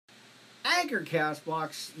Anchor,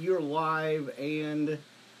 Castbox, you're live, and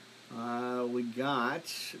we got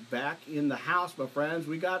back in the house, my friends.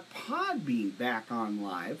 We got Podbean back on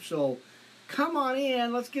live, so come on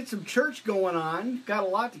in. Let's get some church going on. Got a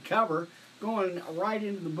lot to cover. Going right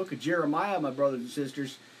into the book of Jeremiah, my brothers and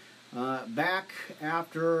sisters. Back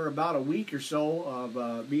after about a week or so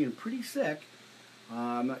of being pretty sick.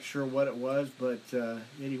 I'm not sure what it was, but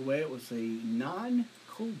anyway, it was a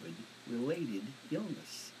non-COVID related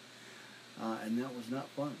illness. And that was not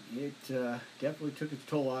fun. It definitely took its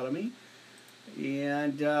toll out of me.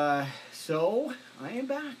 And so I am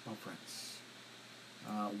back, my friends.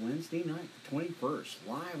 Wednesday night, the 21st,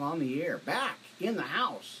 live on the air, back in the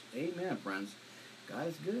house. Amen, friends. God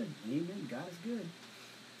is good. Amen. God is good.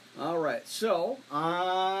 All right, so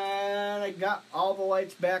I got all the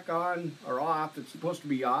lights back on, or off. It's supposed to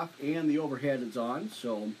be off, and the overhead is on,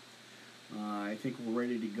 so I think we're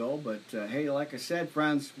ready to go. But hey, like I said,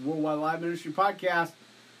 friends, Worldwide Live Ministry Podcast.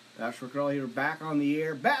 Pastor Rick Earl here, back on the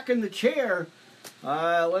air, back in the chair.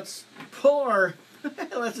 Let's pull our,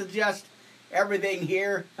 let's adjust everything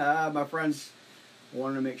here. My friends,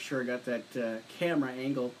 wanted to make sure I got that camera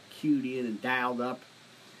angle cued in and dialed up.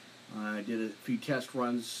 I did a few test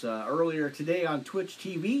runs earlier today on Twitch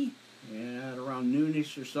TV at around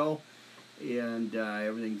noonish or so, and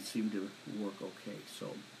everything seemed to work okay. So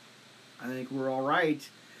I think we're all right.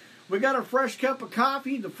 We got a fresh cup of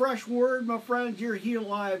coffee, the fresh word, my friends. You're here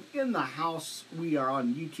live in the house. We are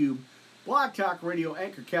on YouTube, Blog Talk Radio,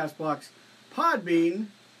 Anchor, Castbox, Podbean,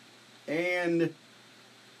 and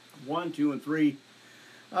 1, 2, and 3.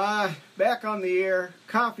 Back on the air.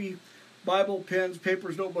 Coffee, Bible, pens,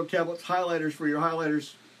 papers, notebook, tablets, highlighters for your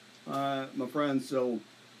highlighters, my friends. So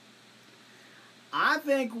I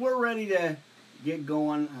think we're ready to get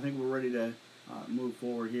going. I think we're ready to move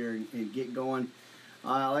forward here and get going.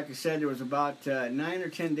 Like I said, there was about 9 or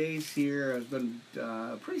 10 days here. I've been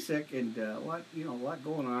pretty sick and a lot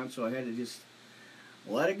going on. So I had to just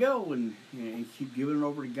let it go and keep giving it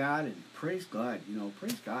over to God and praise God.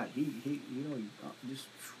 Praise God. He just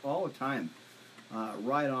all the time.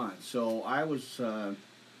 Right on. So I was,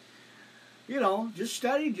 just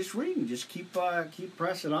studying, just reading, just keep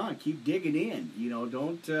pressing on, keep digging in.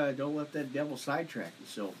 Don't let that devil sidetrack you.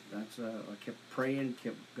 So that's I kept praying,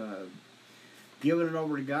 kept giving it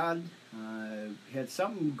over to God. Had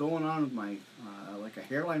something going on with my like a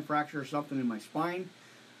hairline fracture or something in my spine.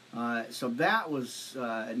 So that was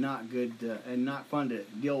not good and not fun to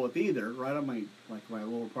deal with either. Right on my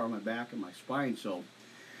lower part of my back and my spine. So.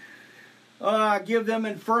 Give them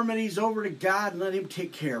infirmities over to God and let Him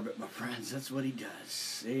take care of it, my friends. That's what He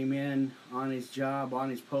does. Amen. On His job, on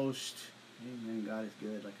His post. Amen. God is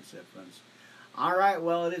good, like I said, friends. All right,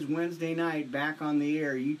 well, it is Wednesday night, back on the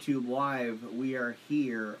air, YouTube Live. We are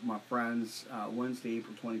here, my friends, Wednesday,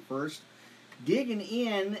 April 21st, digging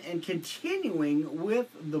in and continuing with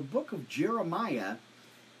the book of Jeremiah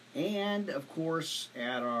and, of course,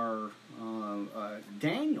 at our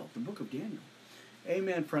Daniel, the book of Daniel.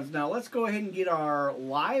 Amen, friends. Now, let's go ahead and get our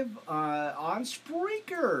live on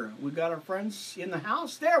Spreaker. We've got our friends in the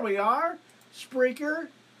house. There we are. Spreaker.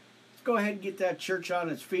 Let's go ahead and get that church on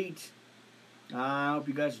its feet. I hope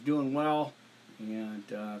you guys are doing well. And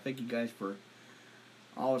thank you guys for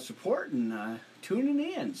all the support and tuning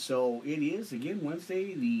in. So, it is, again,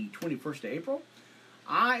 Wednesday, the 21st of April.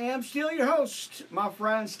 I am still your host, my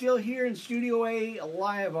friend. Still here in Studio A,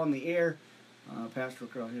 live on the air. Pastor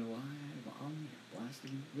Rick Earl here, live on the air.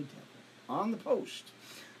 Blasting the devil on the post.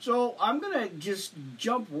 So I'm going to just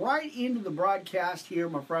jump right into the broadcast here,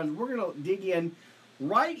 my friends. We're going to dig in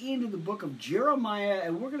right into the book of Jeremiah,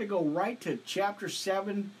 and we're going to go right to chapter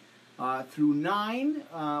 7 through 9,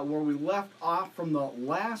 where we left off from the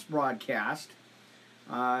last broadcast.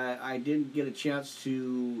 I didn't get a chance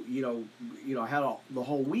to, had the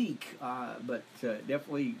whole week, but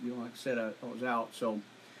definitely, like I said, I was out, so...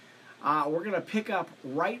 we're going to pick up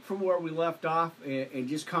right from where we left off and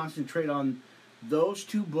just concentrate on those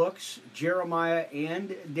two books, Jeremiah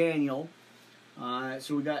and Daniel.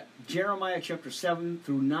 So we got Jeremiah chapter 7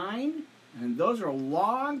 through 9, and those are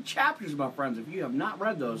long chapters, my friends. If you have not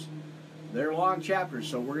read those, they're long chapters.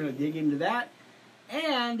 So we're going to dig into that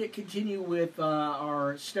and continue with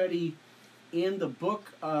our study in the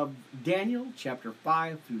book of Daniel, chapter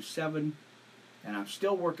 5 through 7. And I'm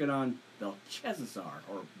still working on Belshazzar,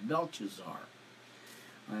 or Belshazzar.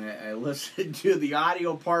 I listened to the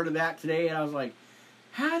audio part of that today, and I was like,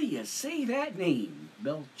 how do you say that name?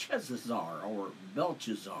 Belshazzar, or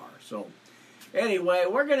Belshazzar. So, anyway,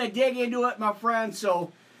 we're going to dig into it, my friends.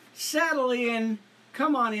 So, settle in.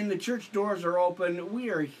 Come on in. The church doors are open.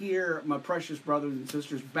 We are here, my precious brothers and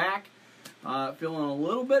sisters, back. Feeling a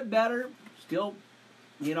little bit better. still,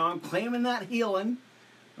 I'm claiming that healing.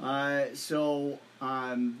 So,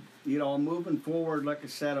 I'm moving forward. Like I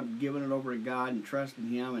said, I'm giving it over to God and trusting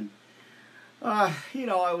Him. And, I'm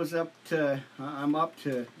up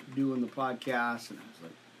to doing the podcast, and I was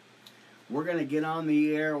like, we're going to get on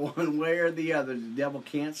the air one way or the other. The devil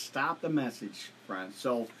can't stop the message, friends.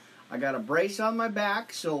 So, I got a brace on my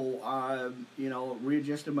back, so,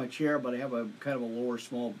 readjusted my chair, but I have a kind of a lower,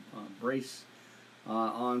 small brace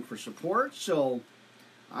on for support. So,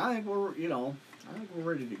 I think we're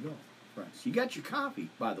ready to go, friends. You got your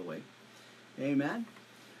coffee, by the way. Amen.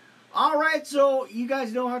 All right, so you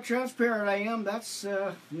guys know how transparent I am. That's,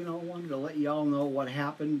 wanted to let y'all know what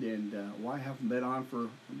happened and why I haven't been on for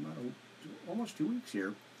almost 2 weeks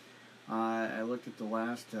here. I looked at the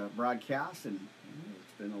last broadcast, and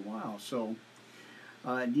it's been a while. So,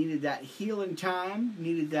 needed that healing time,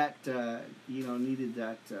 needed that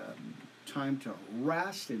time to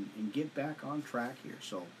rest and get back on track here.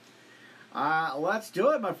 So, let's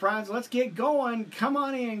do it, my friends. Let's get going. Come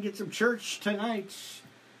on in, get some church tonight,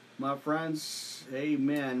 my friends.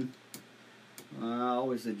 Amen.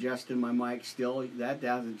 Always adjusting my mic still. That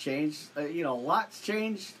hasn't changed. A lot's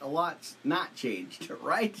changed, a lot's not changed,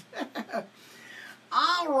 right?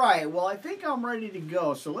 All right. Well, I think I'm ready to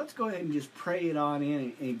go. So let's go ahead and just pray it on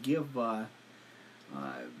in and give,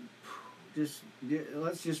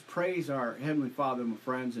 let's just praise our Heavenly Father, my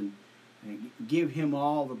friends, and give Him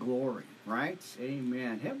all the glory, right?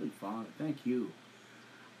 Amen. Heavenly Father, thank you.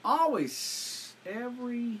 Always,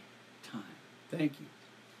 every time. Thank you.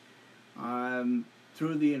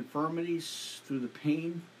 Through the infirmities, through the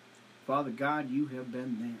pain, Father God, you have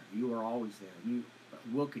been there. You are always there. You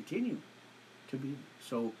will continue to be there.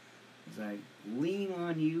 So, as I lean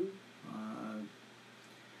on you,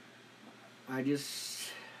 I just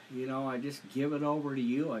give it over to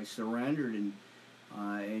you. I surrendered and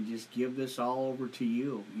just give this all over to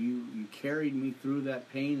you. You carried me through that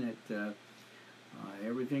pain, that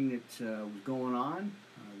everything that was going on,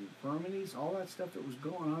 the infirmities, all that stuff that was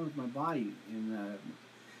going on with my body, and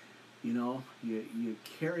you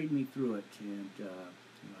carried me through it, and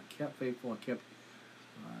I kept faithful. I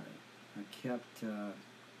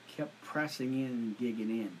kept pressing in and digging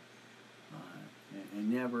in, and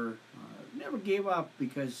never gave up,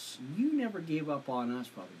 because you never gave up on us,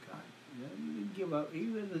 Father God. You didn't give up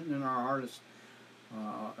even in our hardest,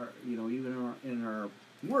 even in our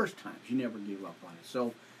worst times. You never gave up on us.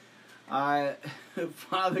 So,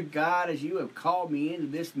 Father God, as you have called me into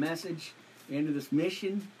this message, into this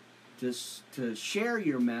mission, to share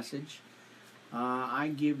your message, I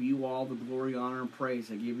give you all the glory, honor, and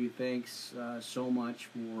praise. I give you thanks so much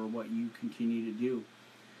for what you continue to do.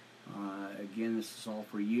 Again, this is all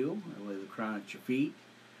for you. I lay the crown at your feet.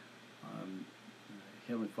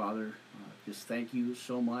 Heavenly Father, just thank you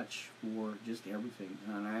so much for just everything.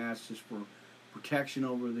 And I ask just for protection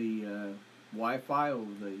over the Wi-Fi,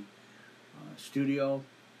 over the studio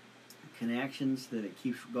connections, that it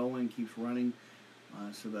keeps going, keeps running,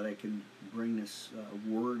 so that I can bring this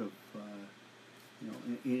word of,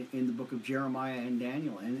 in the book of Jeremiah and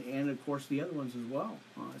Daniel, and of course the other ones as well.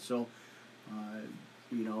 That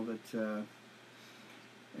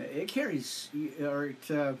it carries, and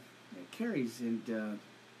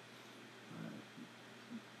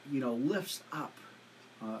lifts up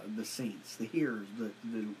the saints, the hearers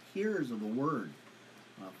of the word,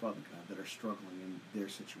 Father God, that are struggling in their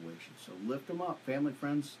situation. So lift them up, family,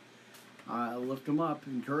 friends. Lift them up,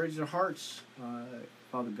 encourage their hearts,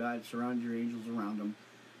 Father God. Surround your angels around them,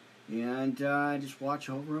 and just watch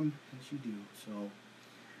over them as you do. So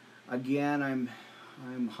again, I'm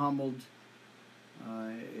humbled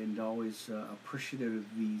and always appreciative of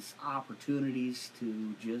these opportunities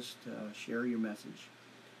to just share your message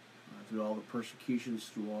through all the persecutions,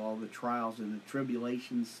 through all the trials and the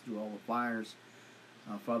tribulations, through all the fires.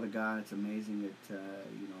 Father God, it's amazing that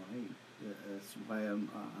that's why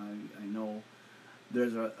I know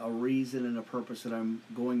there's a reason and a purpose that I'm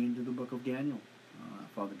going into the book of Daniel.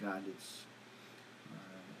 Father God, it's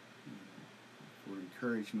for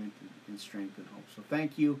encouragement and strength and hope. So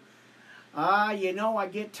thank you. I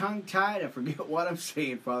get tongue-tied. I forget what I'm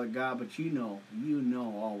saying, Father God, but you know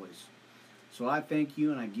always. So I thank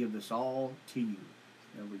you, and I give this all to you.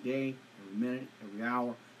 Every day, every minute, every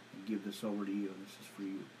hour, I give this over to you, and this is for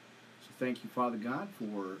you. So thank you, Father God,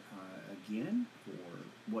 for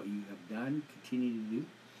what you have done, continue to do.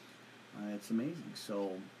 It's amazing.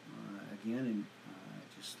 So, again,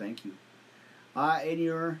 just thank you. In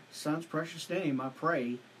your Son's precious name, I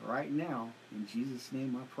pray right now. In Jesus'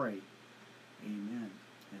 name I pray. Amen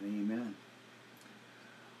and amen.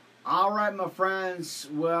 All right, my friends.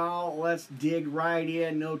 Well, let's dig right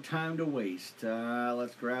in. No time to waste.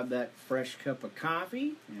 Let's grab that fresh cup of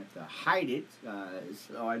coffee. I have to hide it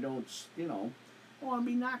so I don't, I want to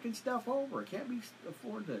be knocking stuff over. I can't be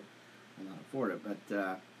afford to, well, not afford it,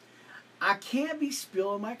 but I can't be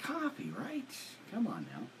spilling my coffee, right? Come on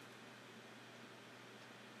now.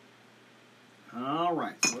 All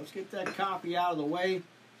right, so let's get that coffee out of the way.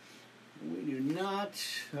 We do not,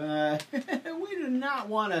 we do not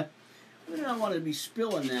want to be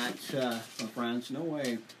spilling that, my friends. No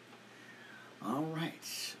way. All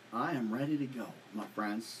right, I am ready to go, my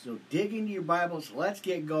friends. So dig into your Bibles. Let's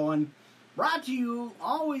get going. Brought to you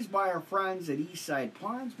always by our friends at Eastside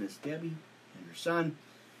Ponds, Miss Debbie and her son.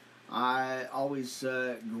 I always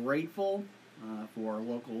grateful for our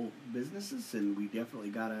local businesses, and we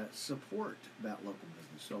definitely gotta support that local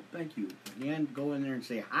business. So thank you again. Go in there and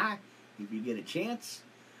say hi if you get a chance.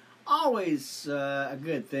 Always a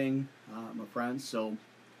good thing, my friends. So,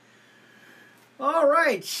 all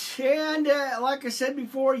right, and like I said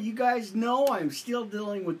before, you guys know I'm still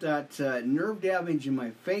dealing with that nerve damage in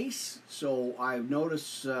my face. So I've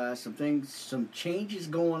noticed some changes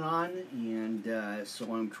going on, and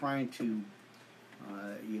so I'm trying to,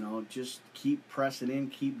 just keep pressing in,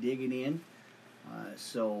 keep digging in.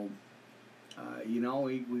 We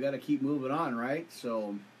got to keep moving on, right?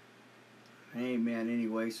 So. Amen.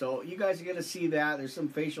 Anyway, so you guys are going to see that. There's some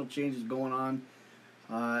facial changes going on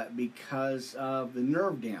because of the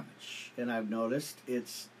nerve damage. And I've noticed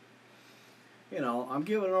it's, I'm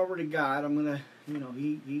giving it over to God. I'm going to,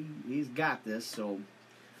 he's got this. So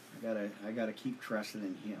I gotta keep trusting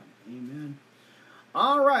in him. Amen.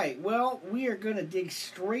 All right. Well, we are going to dig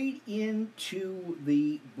straight into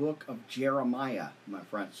the book of Jeremiah, my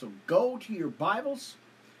friends. So go to your Bibles.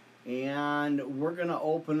 And we're going to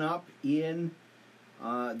open up in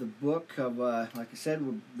the book of, like I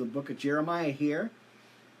said, the book of Jeremiah here,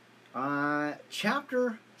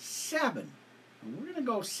 chapter 7. And we're going to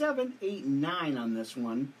go 7, 8, and 9 on this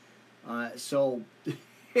one. So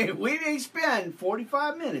we may spend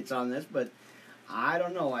 45 minutes on this, but I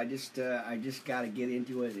don't know. I just got to get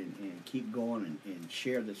into it and keep going and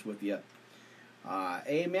share this with you.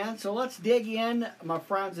 Amen. So let's dig in, my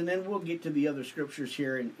friends, and then we'll get to the other scriptures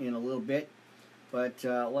here in a little bit. But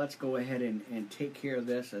let's go ahead and take care of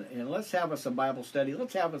this. And let's have us a Bible study.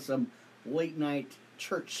 Let's have us some late night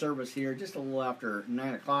church service here, just a little after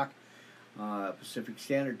 9 o'clock Pacific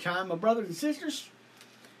Standard Time, my brothers and sisters.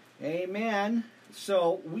 Amen.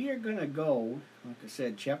 So we are going to go, like I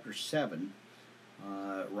said, chapter 7,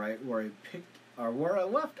 right where where I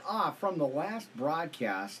left off from the last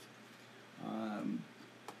broadcast.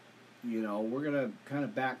 We're going to kind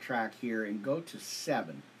of backtrack here and go to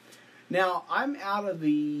 7. Now, I'm out of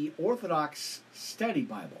the Orthodox Study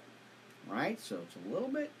Bible, right? So it's a little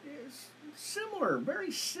bit similar,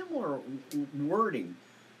 very similar wording.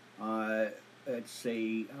 It's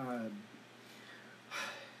a,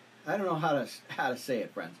 I don't know how to say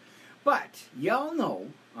it, friends. But y'all know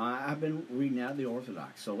I've been reading out of the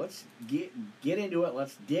Orthodox. So let's get into it.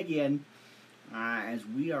 Let's dig in. As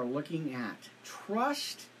we are looking at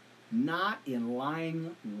trust not in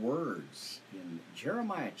lying words in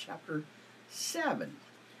Jeremiah chapter 7.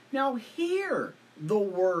 Now hear the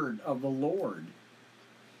word of the Lord,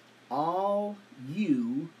 all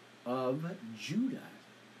you of Judah.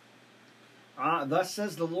 Thus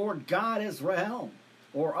says the Lord God Israel,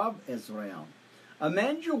 or of Israel.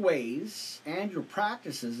 Amend your ways and your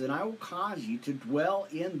practices, and I will cause you to dwell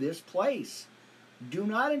in this place. Do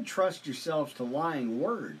not entrust yourselves to lying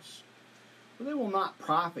words, for they will not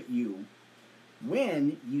profit you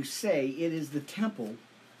when you say it is the temple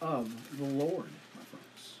of the Lord, my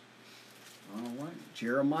friends. All right,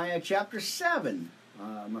 Jeremiah chapter 7,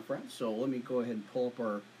 my friends. So let me go ahead and pull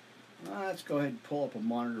up let's go ahead and pull up a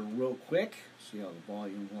monitor real quick, see how the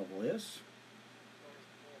volume level is.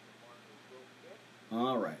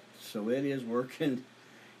 All right, so it is working.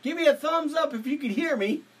 Give me a thumbs up if you can hear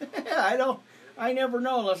me. I never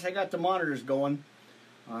know unless I got the monitors going.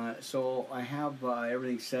 So I have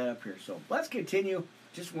everything set up here. So let's continue.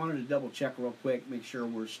 Just wanted to double check real quick, make sure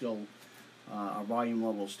we're still, our volume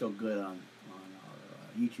level is still good on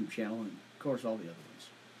our YouTube channel, and of course all the other ones.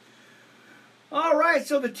 All right,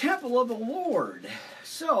 so the temple of the Lord.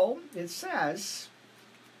 So it says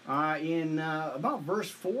in about verse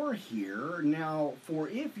 4 here, now, for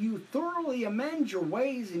if you thoroughly amend your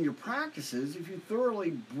ways and your practices, if you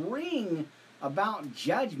thoroughly bring about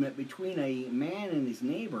judgment between a man and his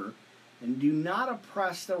neighbor, and do not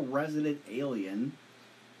oppress the resident alien,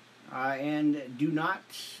 and do not,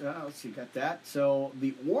 let's see, got that. So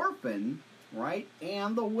the orphan, right,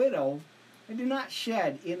 and the widow, and do not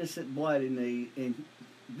shed innocent blood in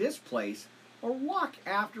this place, or walk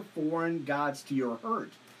after foreign gods to your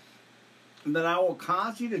hurt. But I will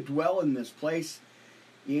cause you to dwell in this place,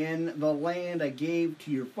 in the land I gave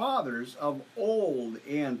to your fathers of old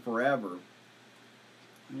and forever.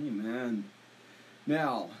 Amen.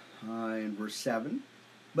 Now, in verse 7,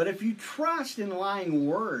 but if you trust in lying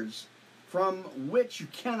words from which you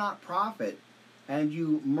cannot profit, and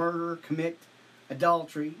you murder, commit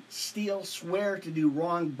adultery, steal, swear to do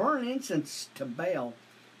wrong, burn incense to Baal,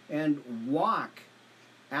 and walk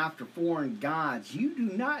after foreign gods you do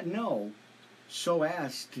not know, so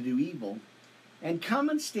as to do evil, and come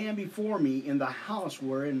and stand before me in the house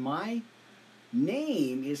wherein my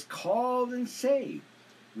name is called, and say,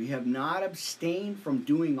 we have not abstained from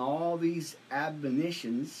doing all these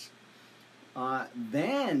abominations,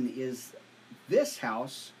 then is this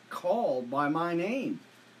house called by my name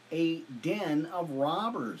a den of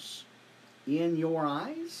robbers in your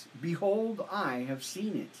eyes? Behold, I have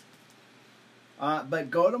seen it. But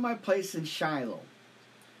go to my place in Shiloh,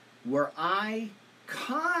 where I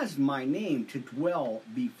caused my name to dwell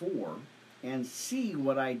before, and see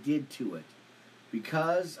what I did to it,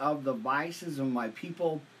 because of the vices of my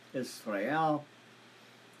people Israel,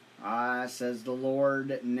 says the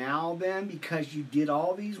Lord. Now then, because you did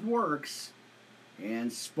all these works,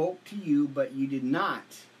 and spoke to you, but you did not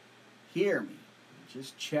hear me.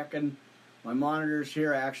 Just checking my monitors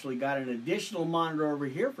here. I actually got an additional monitor over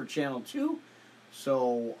here for channel 2.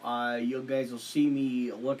 So you guys will see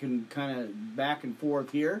me looking kind of back and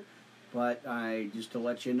forth here. But just to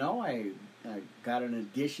let you know, I got an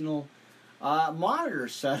additional monitor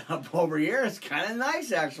set up over here. It's kind of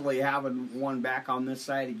nice actually having one back on this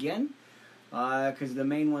side again. Because the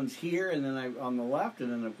main one's here, and then on the left,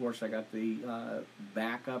 and then of course I got the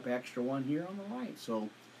backup extra one here on the right. So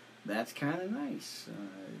that's kind of nice.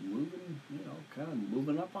 Moving, kind of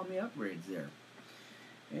moving up on the upgrades there.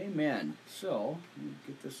 Amen. So let me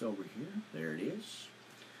get this over here. There it is.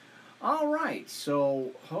 All right.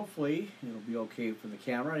 So hopefully it'll be okay for the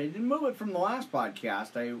camera. I didn't move it from the last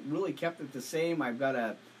podcast. I really kept it the same. I've got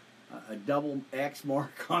a double X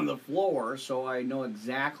mark on the floor, so I know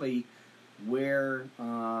exactly where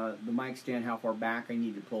the mic stand, how far back I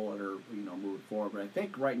need to pull it or move it forward. But I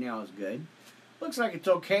think right now is good. Looks like it's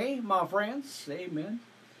okay, my friends. Amen.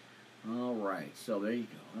 All right, so there you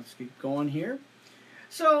go. Let's get going here.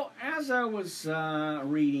 So as I was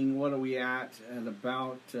reading, what are we at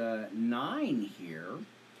about 9 here,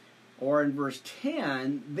 or in verse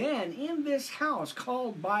 10, then in this house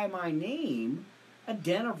called by my name, a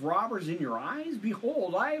den of robbers in your eyes,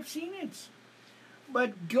 behold, I have seen it.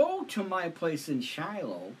 But go to my place in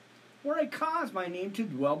Shiloh, where I caused my name to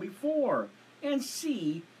dwell before, and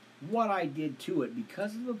see what I did to it,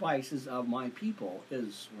 because of the vices of my people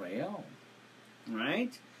Israel.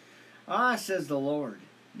 Right? Says the Lord,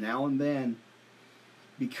 now and then,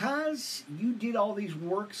 because you did all these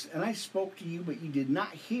works, and I spoke to you, but you did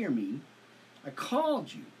not hear me, I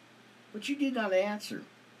called you, but you did not answer.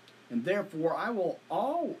 And therefore I will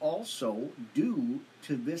also do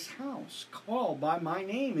to this house, called by my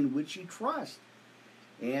name, in which you trust,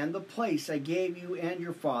 and the place I gave you and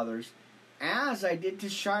your fathers, as I did to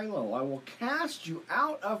Shiloh. I will cast you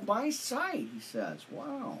out of my sight, he says.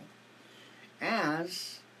 Wow.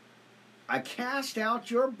 As I cast out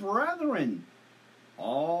your brethren,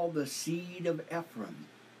 all the seed of Ephraim.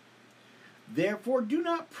 Therefore do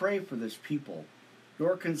not pray for this people,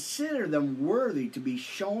 nor consider them worthy to be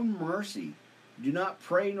shown mercy. Do not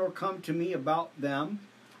pray nor come to me about them.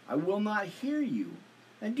 I will not hear you.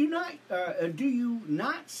 And do you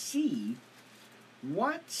not see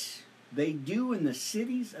what they do in the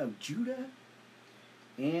cities of Judah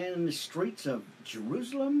and in the streets of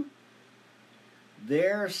Jerusalem?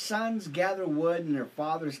 Their sons gather wood, and their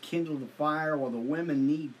fathers kindle the fire, while the women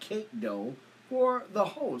knead cake dough for the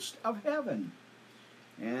host of heaven.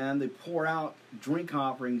 And they pour out drink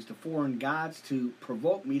offerings to foreign gods to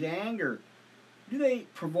provoke me to anger. Do they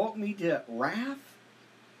provoke me to wrath?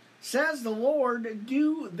 Says the Lord,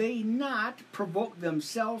 do they not provoke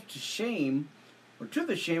themselves to shame, or to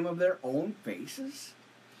the shame of their own faces?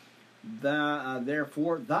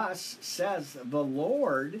 Therefore, thus says the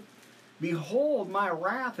Lord, behold, my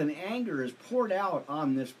wrath and anger is poured out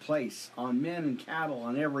on this place, on men and cattle,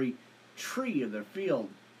 on every tree of their field,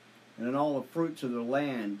 and on all the fruits of their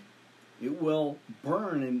land. It will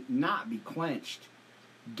burn and not be quenched.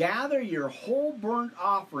 Gather your whole burnt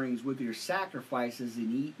offerings with your sacrifices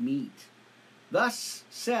and eat meat. Thus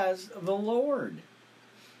says the Lord.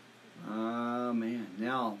 Amen.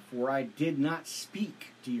 Now, for I did not speak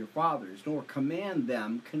to your fathers, nor command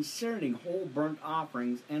them concerning whole burnt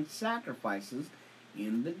offerings and sacrifices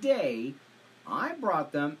in the day I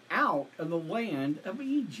brought them out of the land of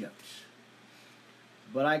Egypt.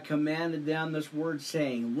 But I commanded them this word,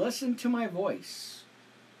 saying, listen to my voice,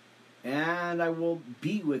 and I will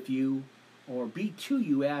be with you, or be to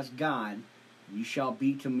you as God, and you shall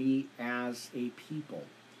be to me as a people.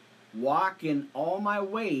 Walk in all my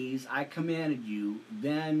ways I commanded you,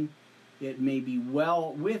 then it may be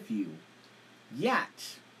well with you.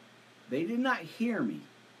 Yet they did not hear me,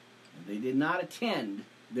 and they did not attend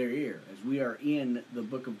their ear, as we are in the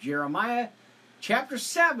book of Jeremiah, chapter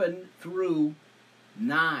 7 through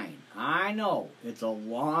 9. I know, it's a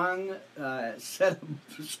long set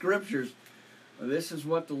of scriptures. This is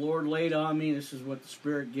what the Lord laid on me. This is what the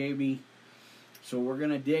Spirit gave me. So we're going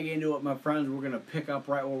to dig into it, my friends. We're going to pick up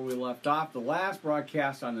right where we left off. The last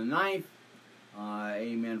broadcast on the 9th.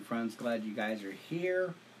 Amen, friends. Glad you guys are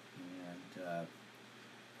here. And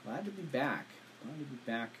glad to be back. Glad to be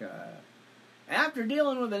back. After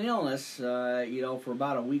dealing with an illness, for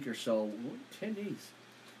about a week or so, 10 days.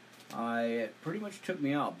 It pretty much took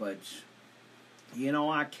me out. But,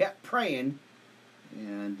 I kept praying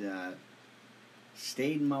and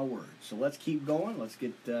stayed in my word. So let's keep going. Let's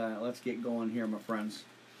get going here, my friends.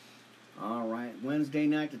 All right, Wednesday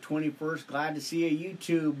night, the 21st. Glad to see you,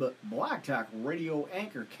 YouTube, Blog Talk Radio,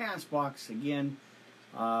 Anchor, Castbox again.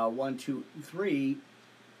 1, 2, 3,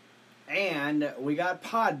 and we got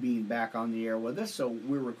Podbean back on the air with us. So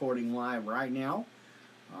we're recording live right now.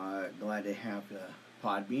 Glad to have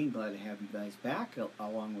Podbean. Glad to have you guys back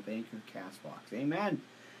along with Anchor, Castbox. Amen.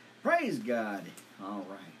 Praise God. All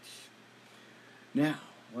right. Now,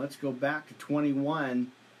 let's go back to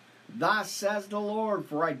 21. Thus says the Lord,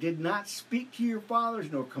 for I did not speak to your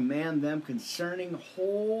fathers, nor command them concerning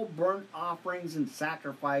whole burnt offerings and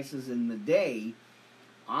sacrifices in the day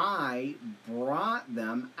I brought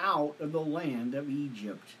them out of the land of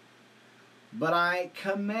Egypt. But I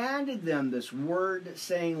commanded them this word,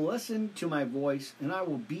 saying, listen to my voice, and I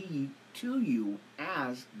will be to you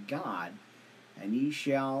as God, and ye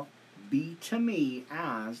shall be to me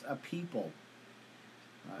as a people.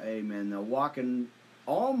 Amen. Now, walk in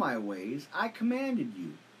all my ways, I commanded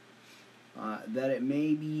you, that it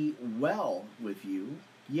may be well with you.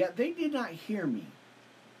 Yet they did not hear me,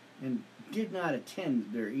 and did not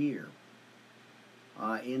attend their ear.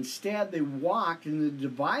 Instead, they walked in the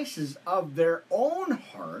devices of their own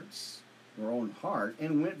hearts,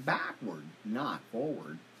 and went backward, not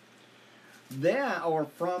forward. Then, or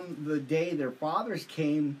from the day their fathers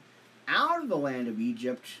came out of the land of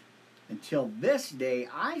Egypt, until this day,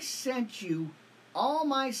 I sent you all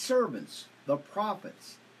my servants, the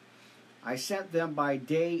prophets. I sent them by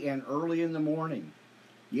day and early in the morning.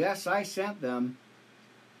 Yes, I sent them,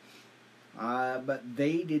 but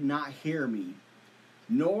they did not hear me,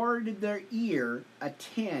 nor did their ear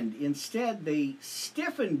attend. Instead, they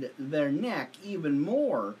stiffened their neck even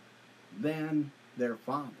more than their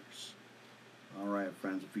fathers. All right,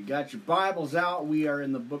 friends, if you got your Bibles out, we are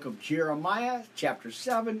in the book of Jeremiah, chapter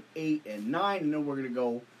 7, 8, and 9. And then we're going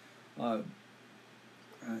to go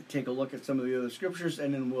take a look at some of the other scriptures,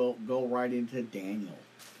 and then we'll go right into Daniel.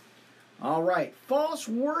 All right, false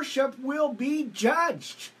worship will be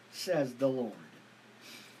judged, says the Lord.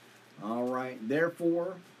 All right,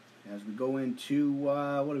 therefore, as we go into,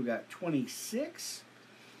 what do we got, 26?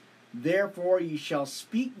 Therefore ye shall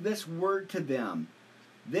speak this word to them.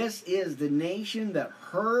 This is the nation that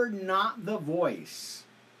heard not the voice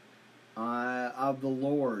of the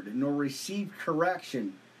Lord, nor received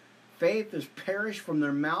correction. Faith is perished from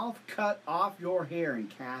their mouth. Cut off your hair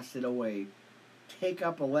and cast it away. Take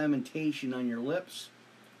up a lamentation on your lips,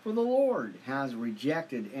 for the Lord has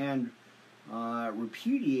rejected and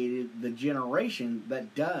repudiated the generation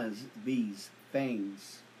that does these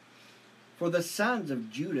things. For the sons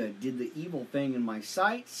of Judah did the evil thing in my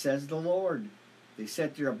sight, says the Lord. They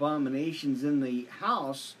set their abominations in the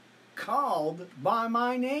house called by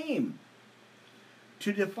my name,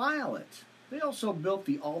 to defile it. They also built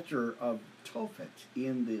the altar of Tophet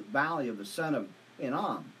in the valley of the son of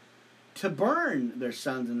Hinnom, to burn their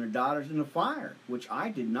sons and their daughters in the fire, which I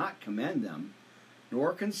did not commend them,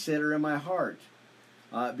 nor consider in my heart.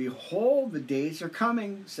 Behold, the days are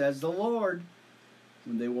coming, says the Lord,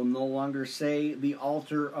 when they will no longer say the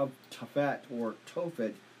altar of Tophet or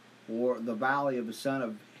Tophet, or the valley of the son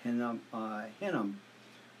of Hinnom,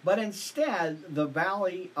 but instead the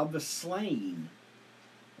valley of the slain,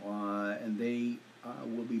 and they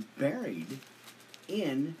will be buried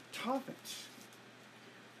in Tophet.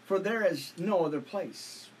 For there is no other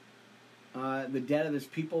place. the dead of this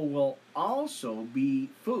people will also be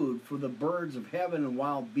food for the birds of heaven and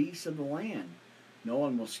wild beasts of the land. No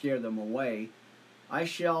one will scare them away. I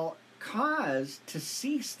shall cause to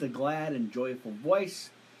cease the glad and joyful voice,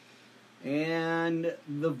 and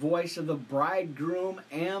the voice of the bridegroom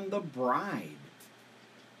and the bride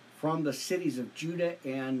from the cities of Judah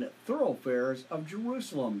and thoroughfares of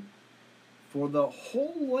Jerusalem. For the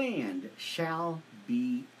whole land shall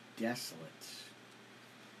be desolate.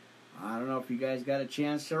 I don't know if you guys got a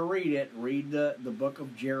chance to read it. Read the book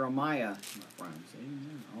of Jeremiah, my friends.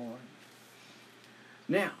 Amen. All right.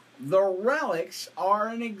 Now, the relics are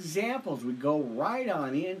an example as we go right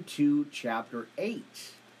on into chapter 8.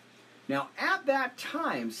 Now, at that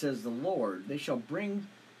time, says the Lord, they shall bring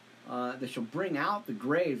out the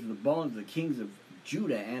graves of the bones of the kings of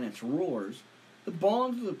Judah and its rulers, the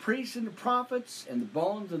bones of the priests and the prophets, and the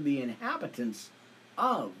bones of the inhabitants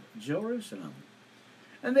of Jerusalem.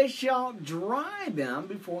 And they shall dry them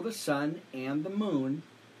before the sun and the moon,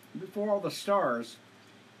 before all the stars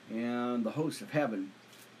and the hosts of heaven,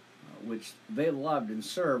 which they loved and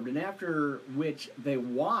served, and after which they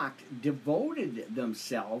walked, devoted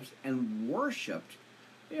themselves, and worshipped.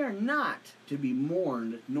 They are not to be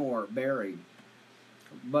mourned nor buried,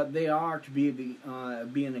 but they are to be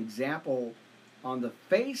an example on the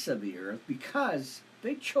face of the earth, because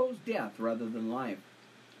they chose death rather than life.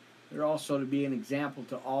 They're also to be an example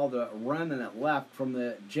to all the remnant left from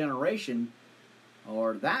the generation,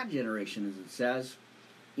 or that generation as it says,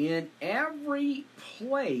 in every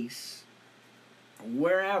place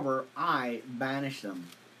wherever I banish them.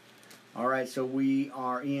 All right, so we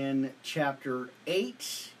are in chapter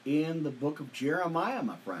 8 in the book of Jeremiah,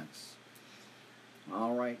 my friends.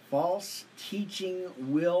 All right, false teaching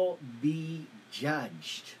will be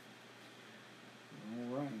judged.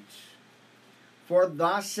 All right. For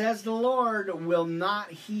thus says the Lord, will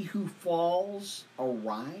not he who falls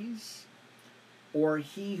arise? Or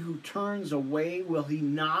he who turns away, will he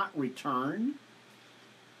not return?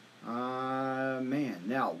 Man,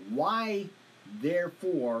 now, why,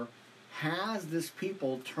 therefore, has this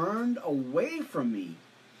people turned away from me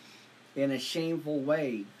in a shameful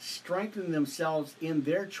way, strengthened themselves in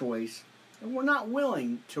their choice, and were not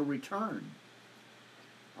willing to return?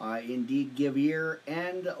 Indeed, give ear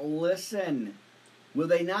and listen. Will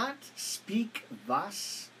they not speak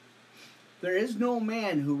thus? There is no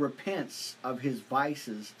man who repents of his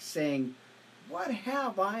vices, saying, what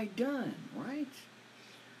have I done? Right?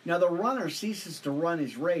 Now the runner ceases to run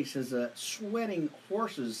his race as a sweating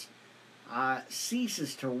horse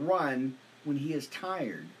ceases to run when he is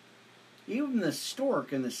tired. Even the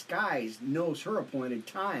stork in the skies knows her appointed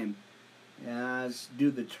time, as do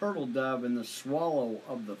the turtle dove and the swallow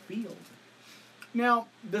of the field. Now,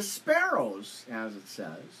 the sparrows, as it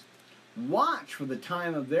says, watch for the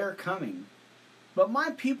time of their coming, but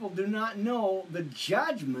my people do not know the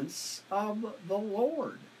judgments of the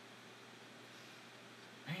Lord.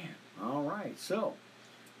 Man, all right. So,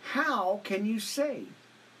 how can you say,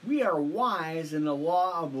 we are wise and the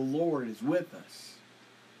law of the Lord is with us?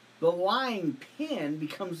 The lying pen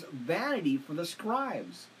becomes vanity for the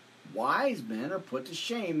scribes. Wise men are put to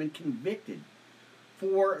shame and convicted,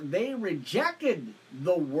 for they rejected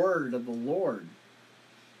the word of the Lord.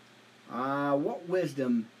 What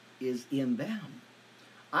wisdom is in them?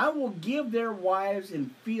 I will give their wives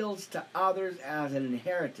in fields to others as an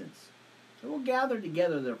inheritance. They will gather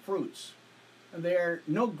together their fruits. There are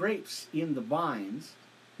no grapes in the vines,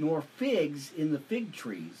 nor figs in the fig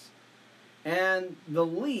trees, and the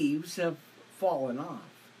leaves have fallen off.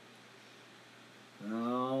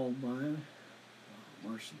 Oh, my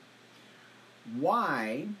mercy.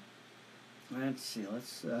 Why? Let's see.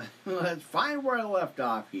 Let's find where I left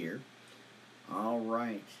off here. All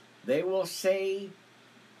right. They will say,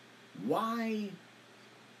 why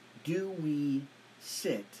do we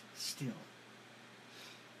sit still?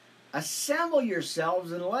 Assemble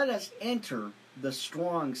yourselves and let us enter the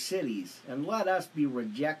strong cities, and let us be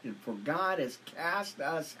rejected, for God has cast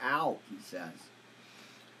us out, he says.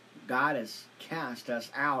 God has cast us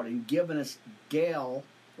out and given us gall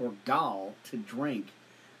to drink,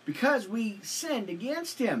 because we sinned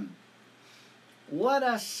against him. Let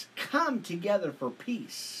us come together for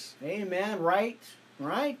peace. Amen, right?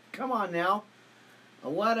 Right? Come on now.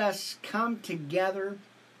 Let us come together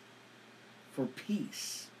for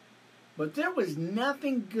peace. But there was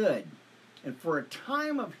nothing good, and for a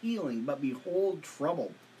time of healing, but behold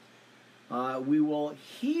trouble. We will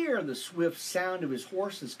hear the swift sound of his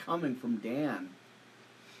horses coming from Dan.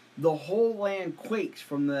 The whole land quakes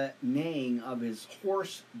from the neighing of his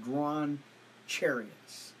horse-drawn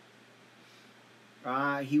chariots.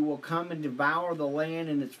 He will come and devour the land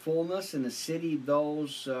in its fullness, and the city, the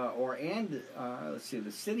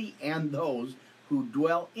city and those who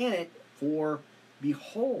dwell in it. For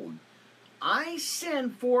behold, I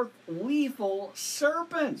send forth lethal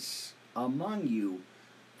serpents among you,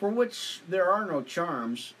 for which there are no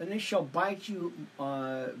charms, and they shall bite you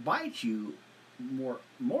more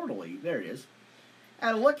mortally. There it is.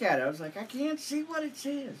 I look at it. I was like, I can't see what it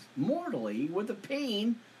says. Mortally, with the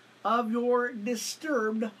pain of your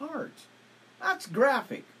disturbed heart. That's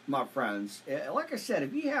graphic, my friends. Like I said,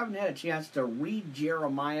 if you haven't had a chance to read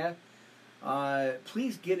Jeremiah,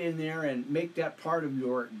 please get in there and make that part of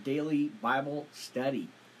your daily Bible study,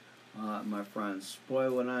 my friends.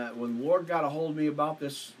 Boy, when the Lord got a hold of me about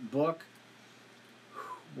this book,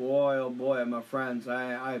 boy, oh boy, my friends,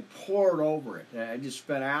 I poured over it. I just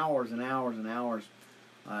spent hours and hours and hours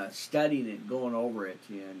studying it, going over it,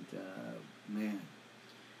 and man,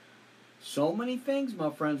 so many things,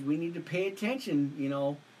 my friends. We need to pay attention,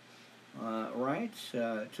 right,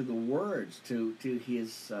 to the words, to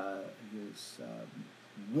his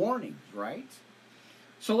warnings, right?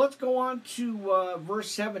 So let's go on to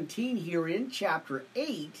verse 17 here in chapter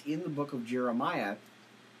 8 in the book of Jeremiah.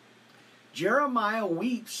 Jeremiah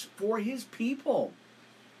weeps for his people.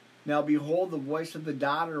 Now behold, the voice of the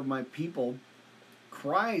daughter of my people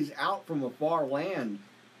cries out from a far land.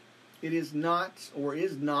 It is not, or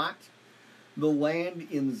is not, the land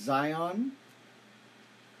in Zion?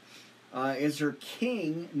 Is her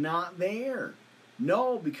king not there?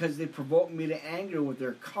 No, because they provoke me to anger with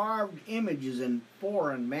their carved images and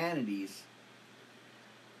foreign vanities.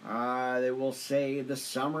 They will say, the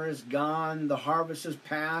summer is gone, the harvest is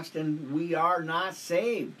past, and we are not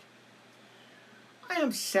saved. I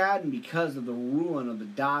am saddened because of the ruin of the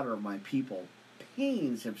daughter of my people.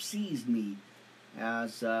 Pains have seized me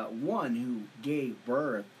as one who gave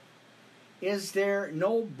birth. Is there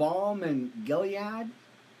no balm in Gilead?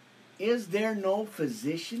 Is there no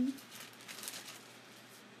physician?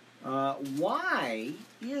 Why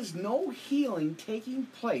is no healing taking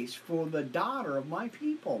place for the daughter of my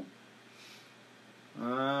people?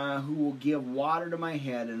 Who will give water to my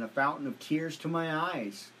head and a fountain of tears to my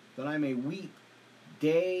eyes, that I may weep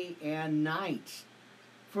day and night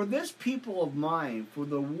for this people of mine, for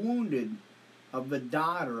the wounded of the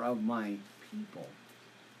daughter of my people.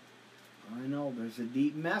 I know there's a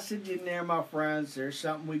deep message in there, my friends. There's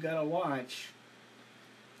something we got to watch.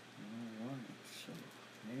 All right, so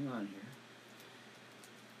hang on here.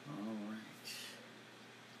 All right.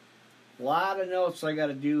 A lot of notes I got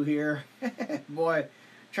to do here. Boy,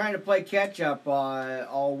 trying to play catch up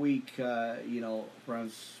all week,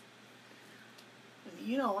 friends.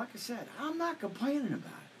 Like I said, I'm not complaining about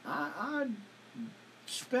it. I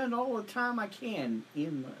spend all the time I can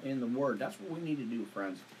in the Word. That's what we need to do,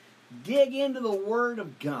 friends. Dig into the Word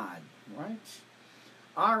of God, right?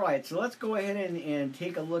 All right, so let's go ahead and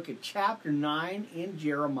take a look at chapter 9 in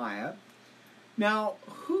Jeremiah. Now,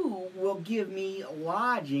 who will give me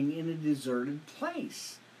lodging in a deserted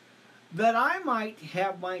place, that I might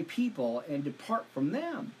have my people and depart from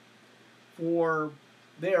them? For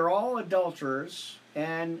they are all adulterers,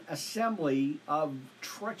 an assembly of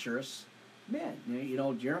treacherous men.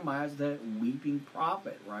 Jeremiah's the weeping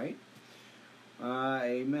prophet, right?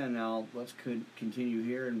 Amen. Now, let's continue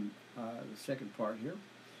here in the second part here.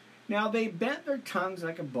 Now, they bent their tongues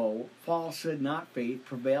like a bow. Falsehood, not faith,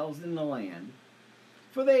 prevails in the land.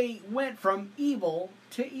 For they went from evil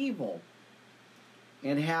to evil,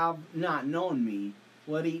 and have not known me.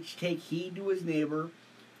 Let each take heed to his neighbor,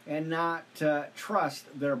 and not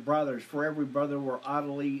trust their brothers. For every brother will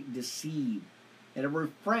utterly deceive, and every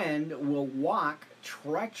friend will walk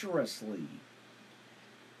treacherously.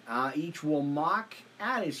 Each will mock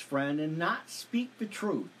at his friend and not speak the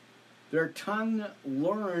truth. Their tongue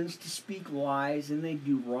learns to speak lies, and they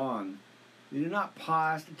do wrong. They do not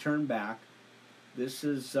pause to turn back. There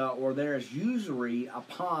is usury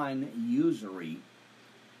upon usury,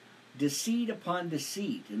 deceit upon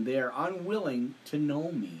deceit, and they are unwilling to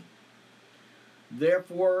know me.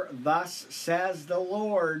 Therefore, thus says the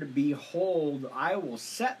Lord, behold, I will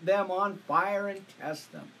set them on fire and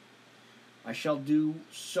test them. I shall do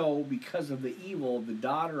so because of the evil of the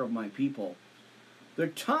daughter of my people. Their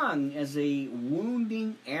tongue is a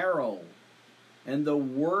wounding arrow, and the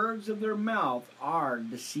words of their mouth are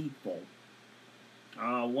deceitful.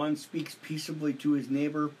 One speaks peaceably to his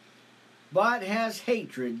neighbor, but has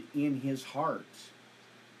hatred in his heart.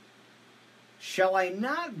 Shall I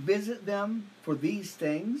not visit them for these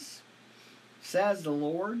things? Says the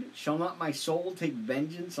Lord. Shall not my soul take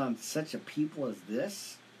vengeance on such a people as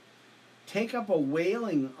this? Take up a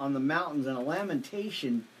wailing on the mountains and a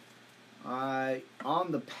lamentation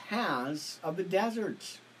on the paths of the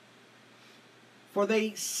desert. For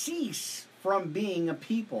they cease from being a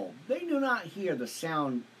people. They do not hear the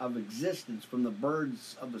sound of existence from the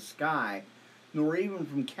birds of the sky, nor even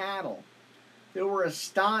from cattle. They were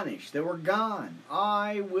astonished. They were gone.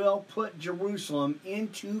 I will put Jerusalem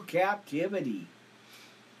into captivity,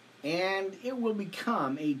 and it will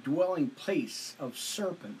become a dwelling place of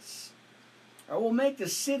serpents. I will make the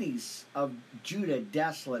cities of Judah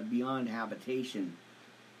desolate beyond habitation.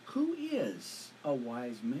 Who is a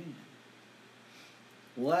wise man?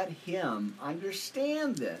 Let him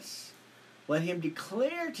understand this. Let him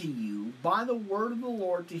declare to you by the word of the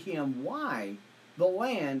Lord to him why the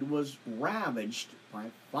land was ravaged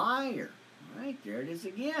by fire. Right, there it is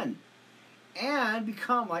again. And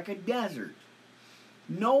become like a desert.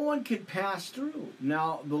 No one could pass through.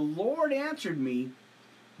 Now the Lord answered me,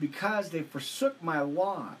 because they forsook my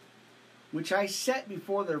law, which I set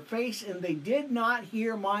before their face, and they did not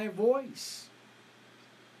hear my voice.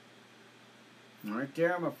 Right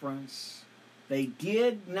there, my friends. They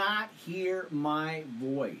did not hear my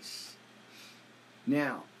voice.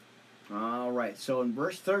 Now, all right, so in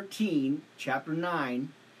verse 13, chapter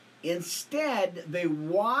 9, instead they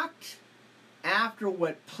walked after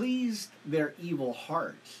what pleased their evil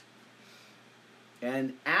heart,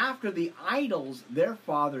 and after the idols their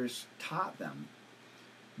fathers taught them.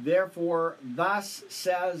 Therefore, thus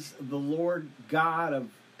says the Lord God of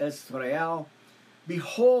Israel,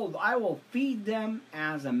 behold, I will feed them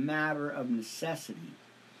as a matter of necessity,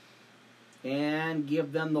 and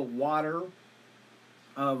give them the water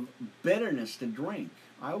of bitterness to drink.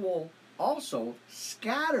 I will also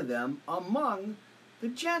scatter them among the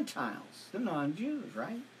Gentiles, the non-Jews,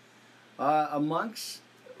 right? Amongst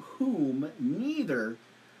whom neither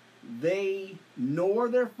they nor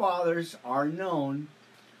their fathers are known.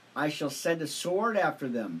 I shall send a sword after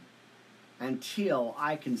them until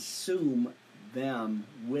I consume them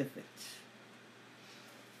with it.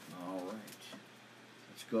 All right.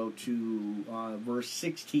 Let's go to verse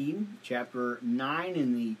 16, chapter 9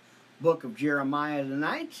 in the book of Jeremiah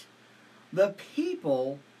tonight. The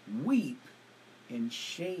people weep in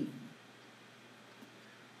shame.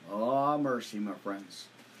 Oh, mercy, my friends.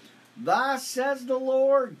 Thus says the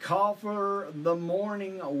Lord, call for the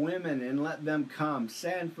mourning women and let them come.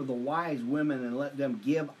 Send for the wise women and let them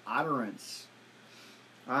give utterance.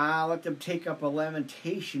 Let them take up a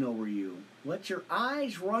lamentation over you. Let your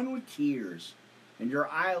eyes run with tears and your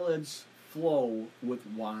eyelids flow with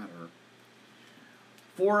water.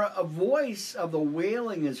 For a voice of the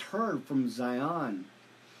wailing is heard from Zion.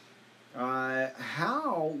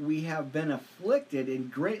 How we have been afflicted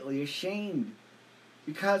and greatly ashamed,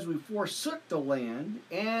 because we forsook the land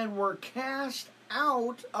and were cast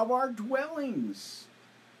out of our dwellings.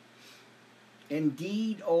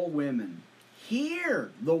 Indeed, O women,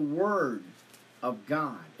 hear the word of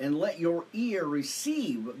God, and let your ear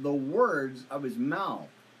receive the words of his mouth.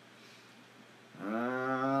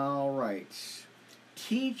 All right.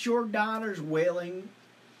 Teach your daughters wailing,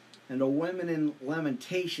 and a woman in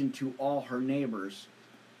lamentation to all her neighbors.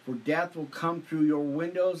 For death will come through your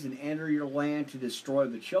windows and enter your land to destroy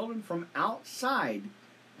the children from outside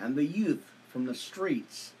and the youth from the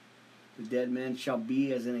streets. The dead men shall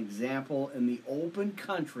be as an example in the open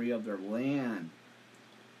country of their land,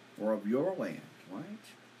 or of your land, right?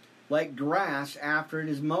 Like grass after it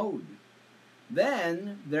is mowed.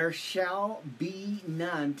 Then there shall be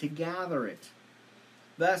none to gather it.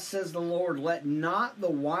 Thus says the Lord, let not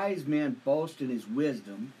the wise man boast in his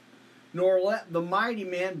wisdom, nor let the mighty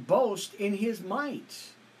man boast in his might,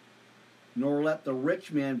 nor let the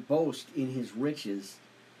rich man boast in his riches.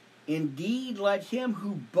 Indeed, let him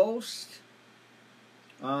who boasts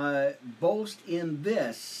boast in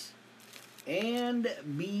this, and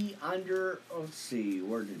be under, let's see,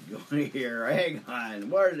 where did it go here? Hang on,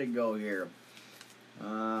 where did it go here?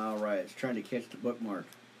 All right, it's trying to catch the bookmark.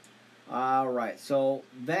 All right, so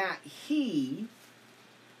that he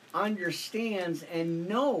understands and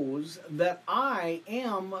knows that I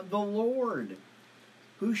am the Lord,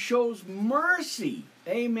 who shows mercy.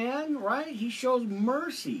 Amen, right? He shows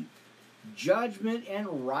mercy, judgment,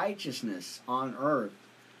 and righteousness on earth.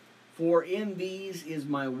 For in these is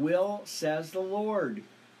my will, says the Lord.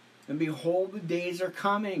 And behold, the days are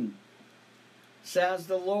coming, says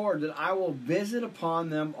the Lord, that I will visit upon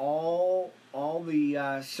them all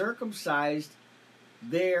the circumcised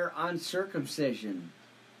their uncircumcision.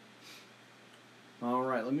 All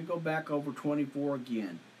right, let me go back over 24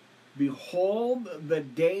 again. Behold, the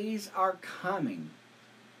days are coming,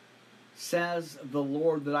 says the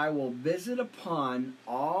Lord, that I will visit upon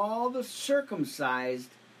all the circumcised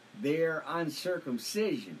their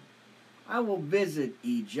uncircumcision. I will visit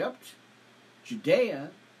Egypt,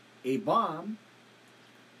 Judea, Edom,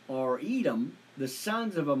 or Edom, the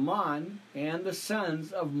sons of Ammon, and the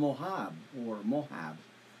sons of Moab,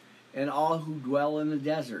 and all who dwell in the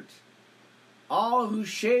desert, all who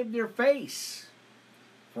shave their face.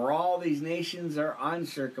 For all these nations are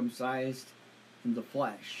uncircumcised in the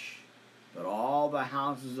flesh, but all the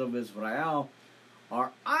houses of Israel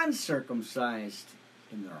are uncircumcised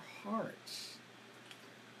in their hearts.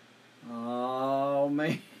 Oh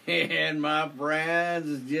man, my friends,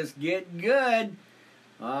 it's just getting good.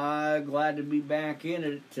 Glad to be back in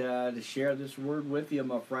it to share this word with you,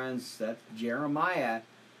 my friends. That's Jeremiah.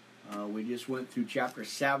 We just went through chapter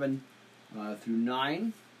 7 through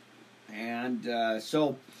 9. And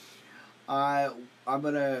so I'm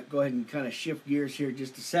going to go ahead and kind of shift gears here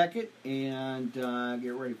just a second and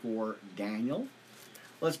get ready for Daniel.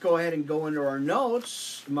 Let's go ahead and go into our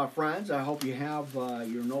notes, my friends. I hope you have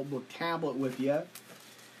your notebook tablet with you.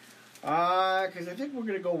 Because I think we're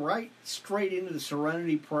going to go right straight into the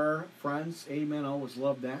Serenity Prayer, friends. Amen. I always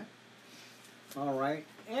love that. All right.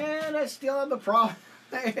 And I still have the problem.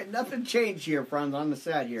 Nothing changed here, friends, on the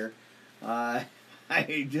set here. I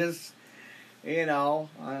just,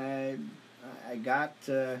 I got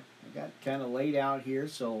kind of laid out here,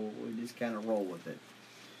 so we just kind of roll with it.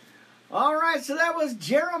 All right, so that was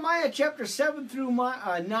Jeremiah chapter 7 through 9.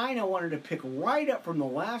 I wanted to pick right up from the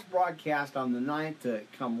last broadcast on the 9th to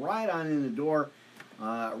come right on in the door,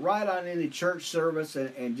 right on into church service,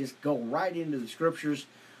 and just go right into the scriptures.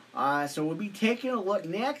 So we'll be taking a look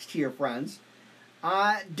next here, friends.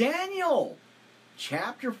 Daniel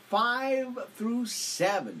chapter 5 through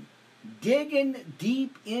 7. Digging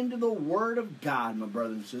deep into the Word of God, my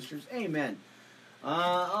brothers and sisters. Amen.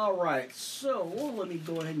 All right, so let me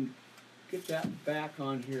go ahead and get that back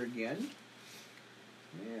on here again.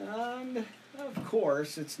 And, of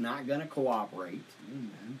course, it's not going to cooperate.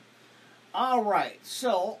 Amen. All right,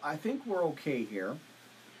 so I think we're okay here.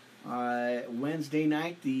 Wednesday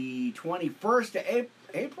night, the 21st of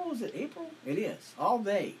April. Is it April? It is. All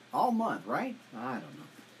day. All month, right? I don't know.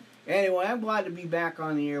 Anyway, I'm glad to be back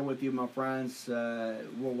on the air with you, my friends.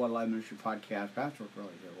 Worldwide Live Ministry Podcast. Pastor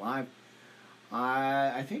Crowley here live.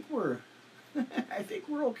 I think we're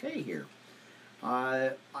okay here.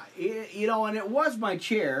 And it was my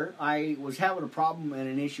chair. I was having a problem and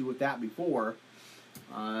an issue with that before,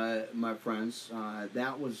 my friends.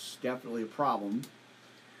 That was definitely a problem.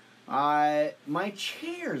 My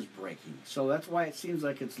chair is breaking, so that's why it seems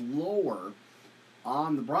like it's lower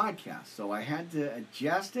on the broadcast. So I had to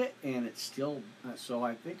adjust it, and it's still, so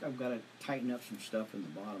I think I've got to tighten up some stuff in the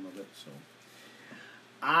bottom of it. So,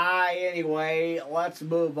 anyway, let's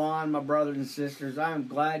move on, my brothers and sisters. I'm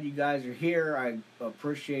glad you guys are here. I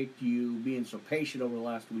appreciate you being so patient over the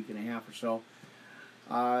last week and a half or so.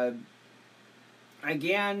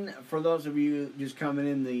 Again, for those of you just coming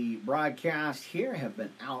in the broadcast here, have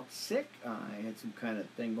been out sick. I had some kind of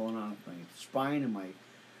thing going on with my spine and my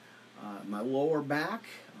lower back,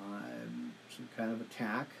 some kind of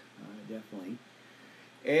attack, definitely,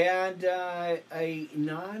 and a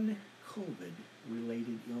non-COVID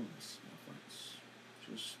related illness, my friends.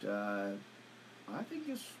 Just, I think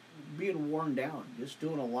just being worn down, just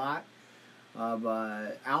doing a lot of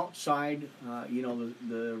outside,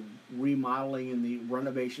 the remodeling and the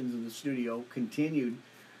renovations of the studio continued.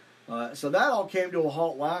 So that all came to a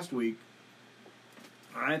halt last week.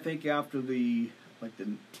 I think after the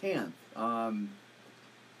 10th,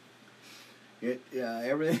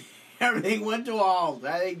 everything went to a halt.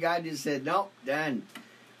 I think God just said, nope, done.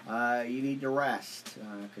 You need to rest,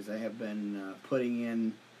 because I have been putting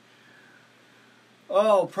in,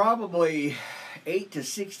 probably 8 to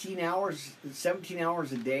 16 hours, 17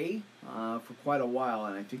 hours a day for quite a while,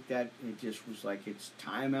 and I think that it just was like, it's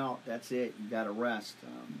time out. That's it. You got to rest.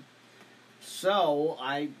 So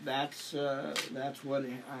that's what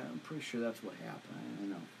I'm pretty sure that's what happened. I don't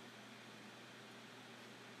know.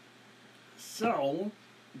 So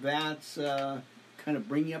that's kind of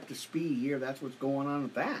bring you up to speed here. That's what's going on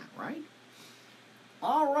with that, right?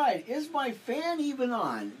 All right, is my fan even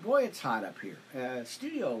on? Boy, it's hot up here.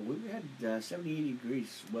 Studio, we've had 70, 80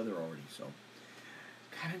 degrees weather already, so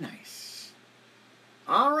kind of nice.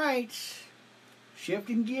 All right,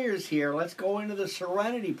 shifting gears here. Let's go into the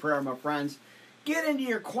Serenity Prayer, my friends. Get into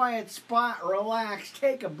your quiet spot, relax,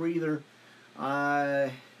 take a breather.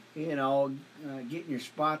 Get in your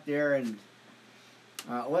spot there, and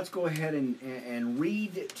let's go ahead and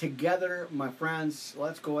read together, my friends.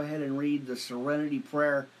 Let's go ahead and read the Serenity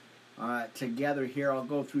Prayer together here. I'll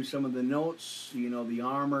go through some of the notes, the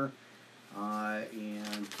armor,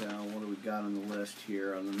 and what do we got on the list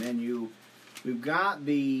here on the menu? We've got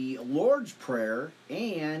the Lord's Prayer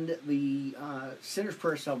and the Sinner's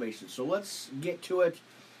Prayer of Salvation. So let's get to it.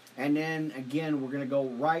 And then, again, we're going to go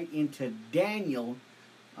right into Daniel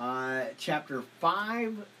chapter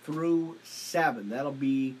 5 through 7. That'll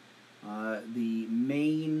be the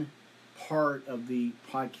main part of the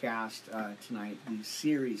podcast tonight. The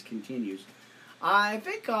series continues. I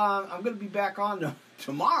think I'm going to be back on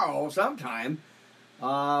tomorrow sometime.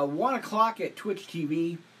 1 o'clock at Twitch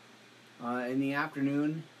TV in the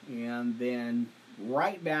afternoon. And then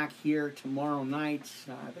right back here tomorrow night,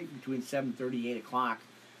 I think between 7:30 8 o'clock.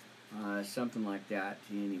 Something like that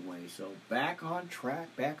anyway. So back on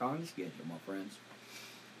track, back on the schedule, my friends.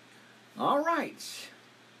 All right.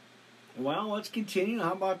 Well, let's continue.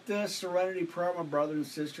 How about the Serenity Prayer, my brothers and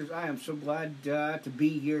sisters? I am so glad to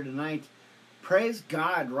be here tonight. Praise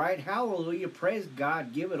God, right? Hallelujah. Praise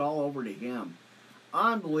God. Give it all over to Him.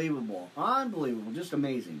 Unbelievable. Unbelievable. Just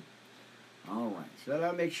amazing. All right. So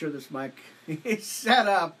I'll make sure this mic is set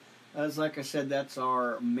up. As like I said, that's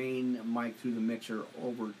our main mic through the mixer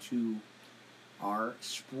over to our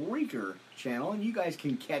Spreaker channel. And you guys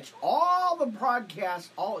can catch all the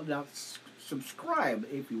broadcasts, now subscribe,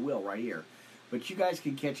 if you will, right here. But you guys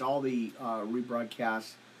can catch all the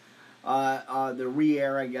rebroadcasts, the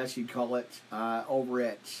re-air, I guess you'd call it, over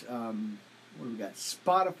at, what do we got?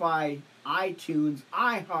 Spotify, iTunes,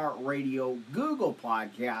 iHeartRadio, Google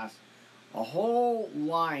Podcasts, a whole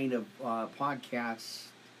line of podcasts.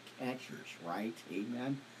 Catchers, right?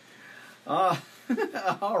 Amen. All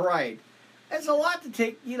right. It's a lot to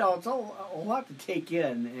take, it's a lot to take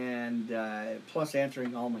in, and plus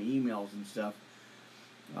answering all my emails and stuff.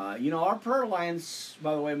 Our prayer lines,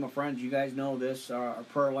 by the way, my friends, you guys know this, our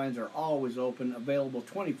prayer lines are always open, available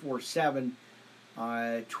 24/7.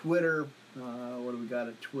 Twitter, what do we got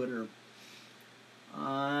at Twitter?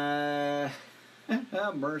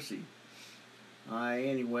 Mercy.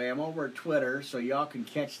 Anyway, I'm over at Twitter, so y'all can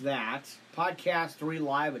catch that. Podcast 3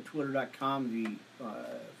 Live at twitter.com, the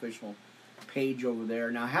official page over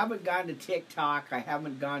there. Now, I haven't gone to TikTok. I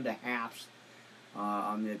haven't gone to Haps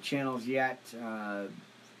on the channels yet.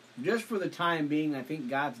 Just for the time being, I think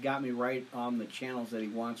God's got me right on the channels that He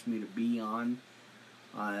wants me to be on.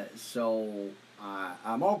 So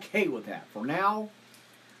I'm okay with that. For now,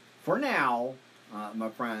 my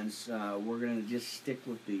friends, we're going to just stick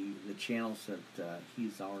with the channels that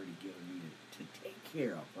He's already given me to take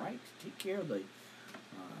care of, right? To take care of the,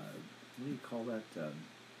 what do you call that?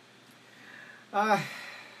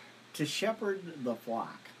 To shepherd the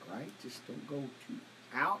flock, right? Just don't go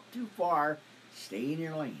out too far. Stay in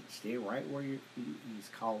your lane. Stay right where He's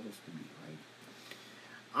called us to be, right?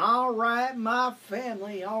 All right, my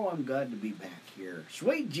family. Oh, I'm glad to be back here.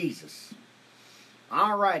 Sweet Jesus.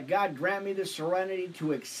 All right, God grant me the serenity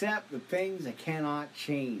to accept the things I cannot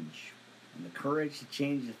change, and the courage to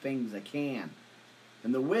change the things I can,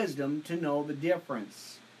 and the wisdom to know the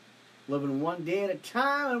difference. Living one day at a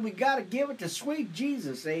time, and we got to give it to sweet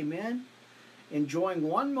Jesus, amen. Enjoying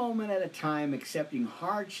one moment at a time, accepting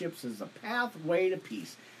hardships as a pathway to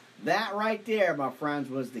peace. That right there, my friends,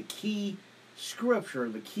 was the key scripture,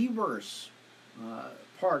 the key verse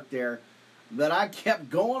part there, that I kept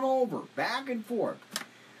going over, back and forth.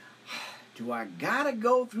 Do I gotta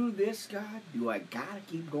go through this, God? Do I gotta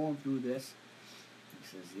keep going through this? He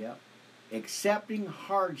says, yep. Accepting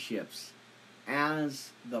hardships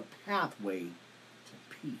as the pathway to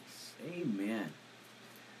peace. Amen.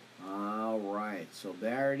 All right, so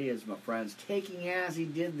there it is, my friends. Taking as He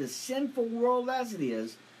did the sinful world as it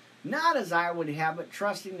is, not as I would have it,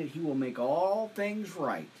 trusting that He will make all things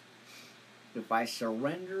right if I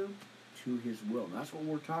surrender to His will. And that's what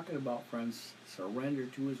we're talking about, friends. Surrender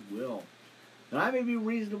to His will. And I may be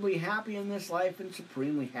reasonably happy in this life and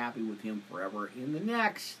supremely happy with Him forever in the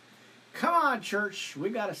next. Come on, church.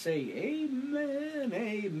 We got to say amen,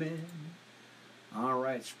 amen. All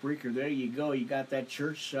right, Spreaker, there you go. You got that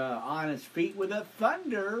church on its feet with a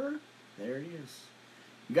thunder. There it is.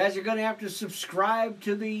 You guys are going to have to subscribe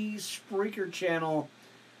to the Spreaker channel.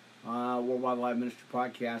 Worldwide Live Ministry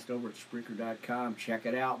Podcast over at Spreaker.com. Check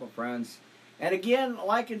it out, my friends. And again,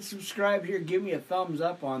 like and subscribe here. Give me a thumbs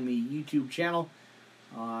up on the YouTube channel.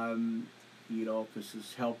 If this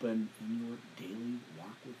is helping in your daily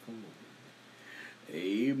walk with the Lord.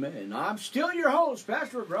 Amen. I'm still your host,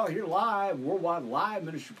 Pastor Rick here live, Worldwide Live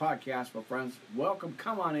Ministry Podcast, my friends. Welcome.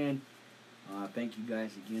 Come on in. Thank you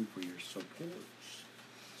guys again for your support.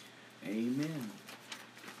 Amen.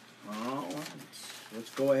 All right. Let's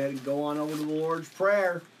go ahead and go on over to the Lord's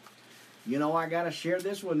Prayer. I got to share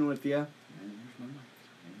this one with you.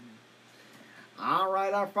 All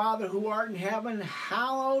right, our Father who art in heaven,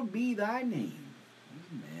 hallowed be thy name.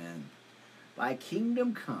 Amen. Thy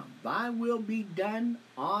kingdom come. Thy will be done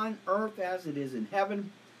on earth as it is in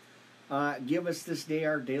heaven. Give us this day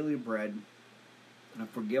our daily bread. And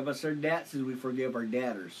forgive us our debts as we forgive our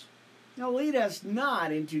debtors. Now lead us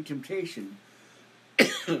not into temptation.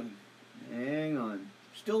 Hang on.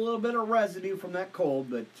 Still a little bit of residue from that cold,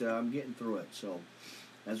 but I'm getting through it. So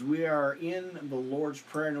as we are in the Lord's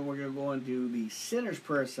Prayer, and we're going to go into the Sinner's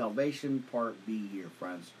Prayer of Salvation, Part B here,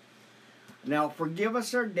 friends. Now, forgive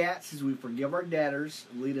us our debts as we forgive our debtors.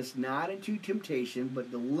 Lead us not into temptation, but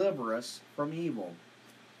deliver us from evil.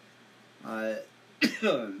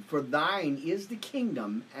 For thine is the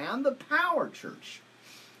kingdom and the power, church,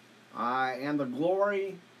 and the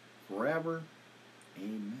glory forever.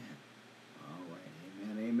 Amen. All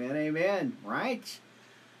right. Amen, amen, amen. Right?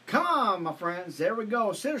 Come on, my friends. There we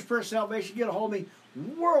go. Sinner's Prayer of Salvation. Get a hold of me.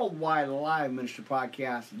 Worldwide Live Ministry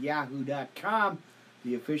Podcast, yahoo.com.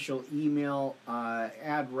 The official email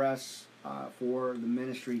address for the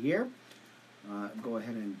ministry here. Go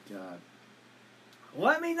ahead and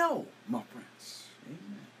let me know, my friends.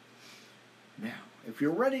 Amen. Now, if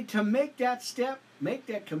you're ready to make that step, make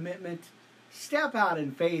that commitment, step out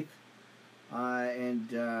in faith, and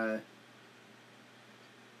commit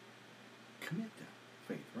to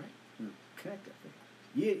faith, right? Connect to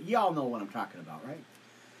faith. Y'all know what I'm talking about, right?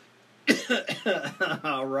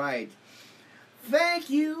 All right. Thank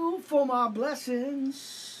you for my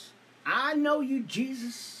blessings. I know you,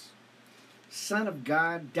 Jesus, Son of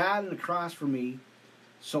God, died on the cross for me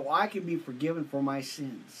so I can be forgiven for my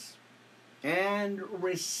sins and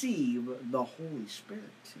receive the Holy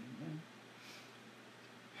Spirit.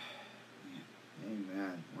 Amen.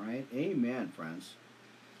 Amen. Right? Amen, friends.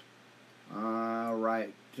 All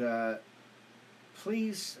right.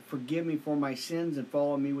 Please forgive me for my sins and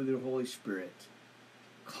follow me with your Holy Spirit.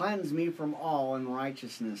 Cleanse me from all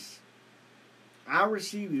unrighteousness. I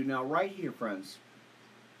receive you. Now, right here, friends,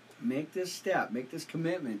 make this step, make this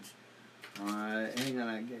commitment. Hang on,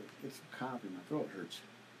 I get some coffee. My throat hurts.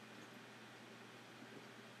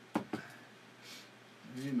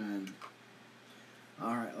 Amen.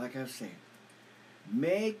 All right, like I was saying,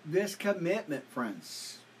 make this commitment,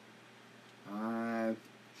 friends. I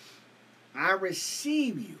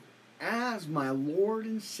receive you as my Lord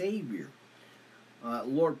and Savior.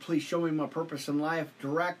 Lord, please show me my purpose in life,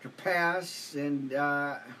 direct or pass, and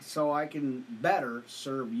so I can better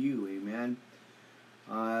serve you. Amen.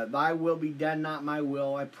 Thy will be done, not my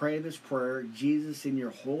will. I pray this prayer, Jesus, in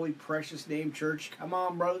your holy, precious name, church. Come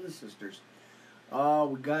on, brothers and sisters. Oh,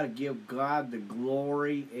 we got to give God the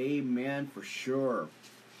glory. Amen, for sure.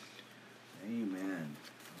 Amen.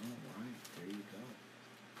 All right, there you go.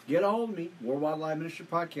 Get a hold of me, Worldwide Live Ministry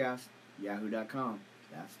Podcast, yahoo.com.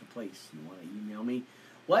 That's the place. You want to email me.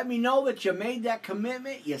 Let me know that you made that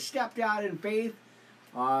commitment. You stepped out in faith.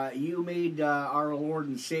 You made our Lord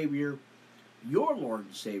and Savior your Lord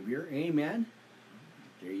and Savior. Amen.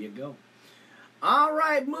 There you go. All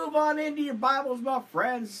right, move on into your Bibles, my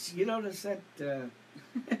friends. You notice that,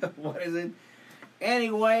 what is it?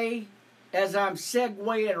 Anyway, as I'm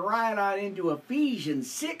segueing right on into Ephesians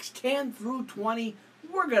 6:10 through 20,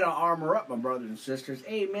 we're going to armor up, my brothers and sisters.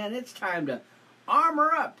 Amen. It's time to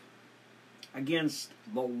armor up against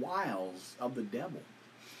the wiles of the devil.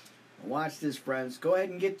 Watch this, friends. Go ahead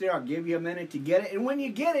and get there. I'll give you a minute to get it. And when you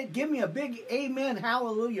get it, give me a big amen,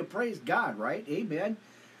 hallelujah, praise God, right? Amen.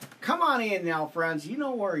 Come on in now, friends. You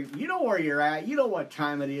know where you're at. You know what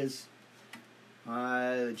time it is.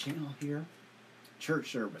 The channel here.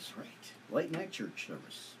 Church service, right? Late night church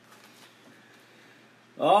service.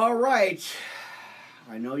 All right.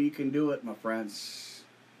 I know you can do it, my friends.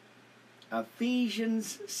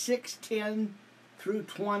 Ephesians 6:10 through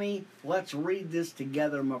 20. Let's read this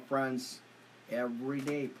together, my friends. Every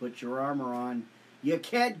day, put your armor on. You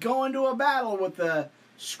can't go into a battle with a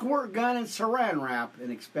squirt gun and saran wrap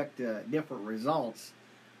and expect different results,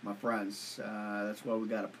 my friends. That's why we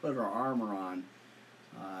got to put our armor on.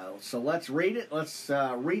 So let's read it. Let's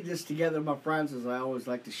read this together, my friends, as I always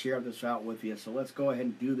like to share this out with you. So let's go ahead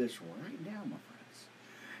and do this right now, my friends.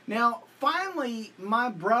 Now, finally, my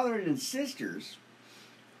brothers and sisters,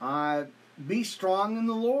 be strong in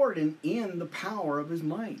the Lord and in the power of his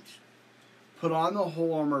might. Put on the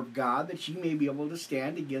whole armor of God that ye may be able to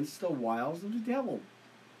stand against the wiles of the devil.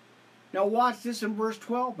 Now watch this in verse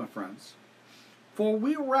 12, my friends. For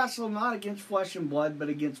we wrestle not against flesh and blood, but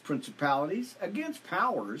against principalities, against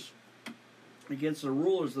powers, against the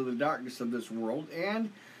rulers of the darkness of this world,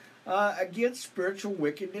 and against spiritual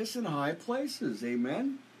wickedness in high places.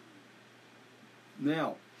 Amen.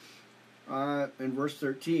 Now, in verse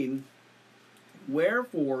 13,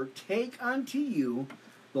 wherefore take unto you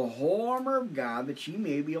the whole armor of God, that ye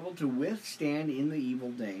may be able to withstand in the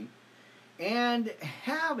evil day. And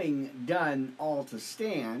having done all to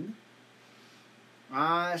stand,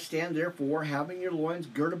 stand therefore, having your loins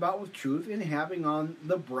girt about with truth, and having on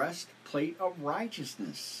the breastplate of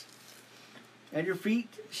righteousness, and your feet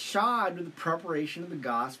shod with the preparation of the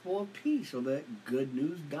gospel of peace. So the good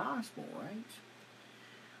news gospel, right?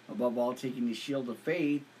 Above all, taking the shield of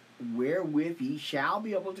faith, wherewith ye shall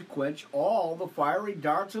be able to quench all the fiery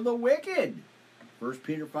darts of the wicked. 1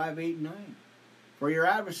 Peter 5, 8, and 9. For your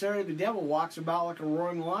adversary the devil walks about like a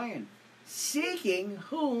roaring lion, seeking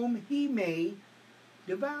whom he may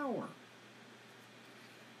devour.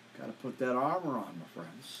 Got to put that armor on, my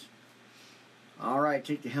friends. All right,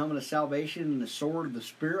 take the helmet of salvation and the sword of the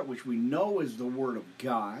Spirit, which we know is the Word of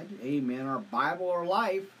God. Amen. Our Bible, our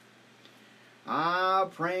life.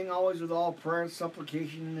 Praying always with all prayer and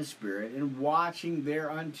supplication in the Spirit, and watching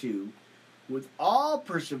thereunto with all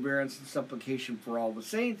perseverance and supplication for all the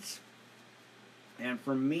saints. And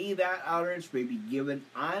for me that utterance may be given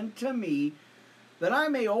unto me, that I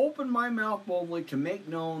may open my mouth boldly to make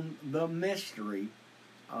known the mystery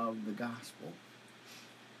of the gospel.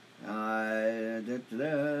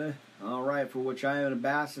 All right, for which I am an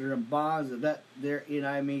ambassador in bonds, that therein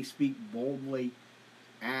I may speak boldly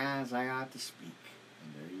as I ought to speak.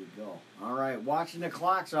 And there you go. All right, watching the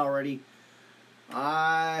clocks already.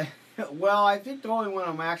 Well, I think the only one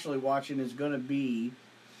I'm actually watching is going to be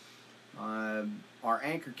our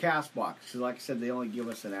Anchor Cast box. So like I said, they only give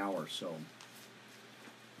us an hour, so.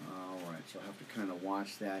 All right, so I'll have to kind of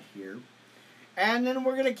watch that here. And then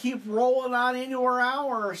we're going to keep rolling on into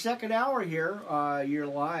our second hour here. You're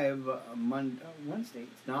live Wednesday.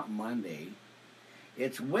 It's not Monday.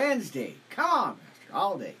 It's Wednesday. Come on, Master.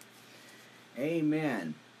 All day.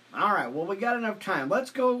 Amen. All right, well, we got enough time. Let's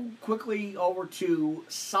go quickly over to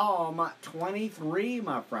Psalm 23,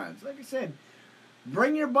 my friends. Like I said,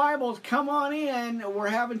 bring your Bibles. Come on in. We're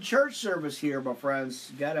having church service here, my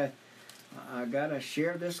friends. Gotta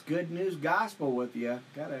share this good news gospel with you.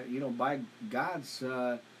 By God's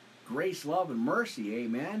grace, love, and mercy.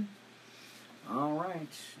 Amen. All right,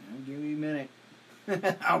 I'll give you a minute.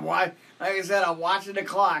 Like I said, I'm watching the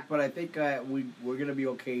clock, but I think we're gonna be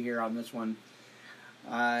okay here on this one.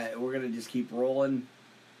 We're gonna just keep rolling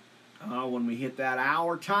when we hit that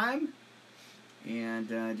hour time, and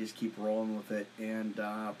just keep rolling with it. And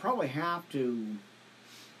probably have to.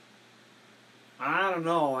 I don't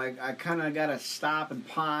know. I kind of got to stop and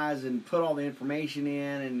pause and put all the information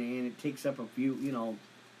in, and it takes up a few,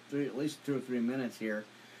 at least 2 or 3 minutes here.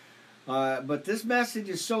 But this message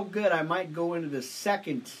is so good, I might go into the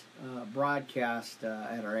second broadcast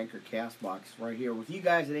at our Anchor Cast box right here with you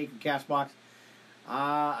guys at Anchor Cast box.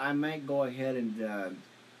 I might go ahead and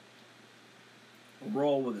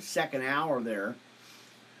roll with a second hour there.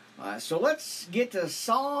 So let's get to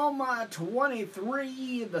Psalm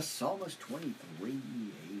 23, the Psalmist 23.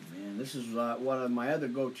 Amen. This is one of my other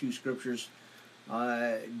go-to scriptures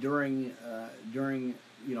during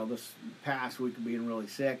this past week of being really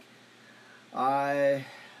sick. My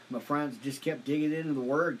friends just kept digging into the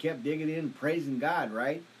Word, kept digging in, praising God,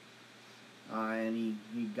 right? And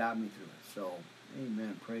He got me through it. So,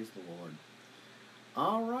 amen. Praise the Lord.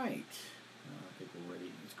 All right. I think we're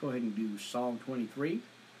ready. Let's go ahead and do Psalm 23.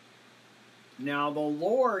 Now the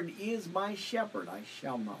Lord is my shepherd, I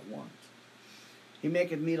shall not want. He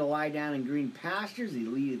maketh me to lie down in green pastures. He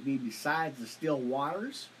leadeth me beside the still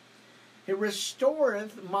waters. He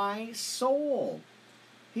restoreth my soul.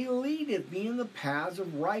 He leadeth me in the paths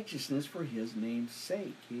of righteousness for his name's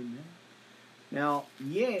sake. Amen. Now,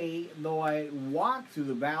 yea, though I walk through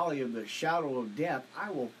the valley of the shadow of death,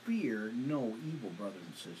 I will fear no evil, brothers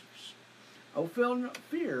and sisters. I will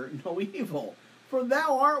fear no evil. For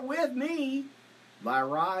thou art with me, thy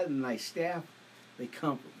rod and thy staff, they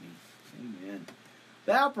comfort me. Amen.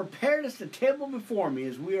 Thou preparedest a table before me,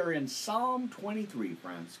 as we are in Psalm 23,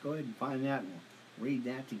 friends. Go ahead and find that and we'll read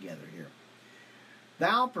that together here.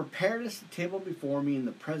 Thou preparedest a table before me in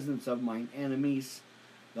the presence of mine enemies.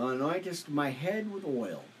 Thou anointest my head with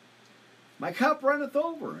oil. My cup runneth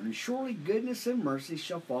over, and surely goodness and mercy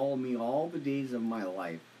shall follow me all the days of my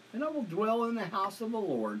life. And I will dwell in the house of the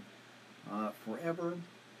Lord forever.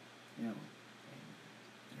 There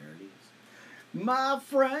it is. My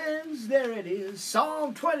friends, there it is.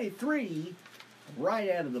 Psalm 23, right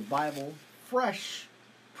out of the Bible, fresh,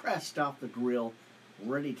 pressed off the grill,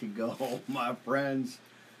 ready to go, my friends.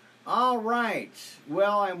 All right.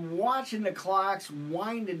 Well, I'm watching the clocks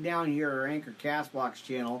winding down here at our Anchor Castbox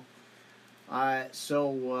channel.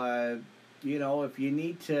 So if you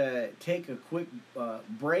need to take a quick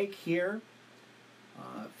break here,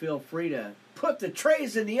 Feel free to put the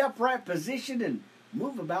trays in the upright position and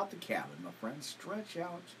move about the cabin, my friends. Stretch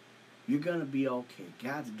out. You're going to be okay.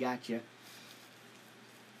 God's got you.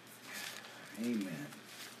 Amen.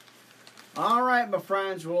 All right, my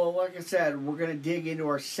friends. Well, like I said, we're going to dig into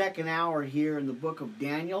our second hour here in the book of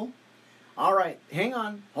Daniel. All right, hang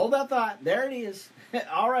on. Hold that thought. There it is.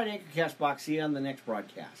 All right, Anchor Cast Box. See you on the next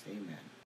broadcast. Amen.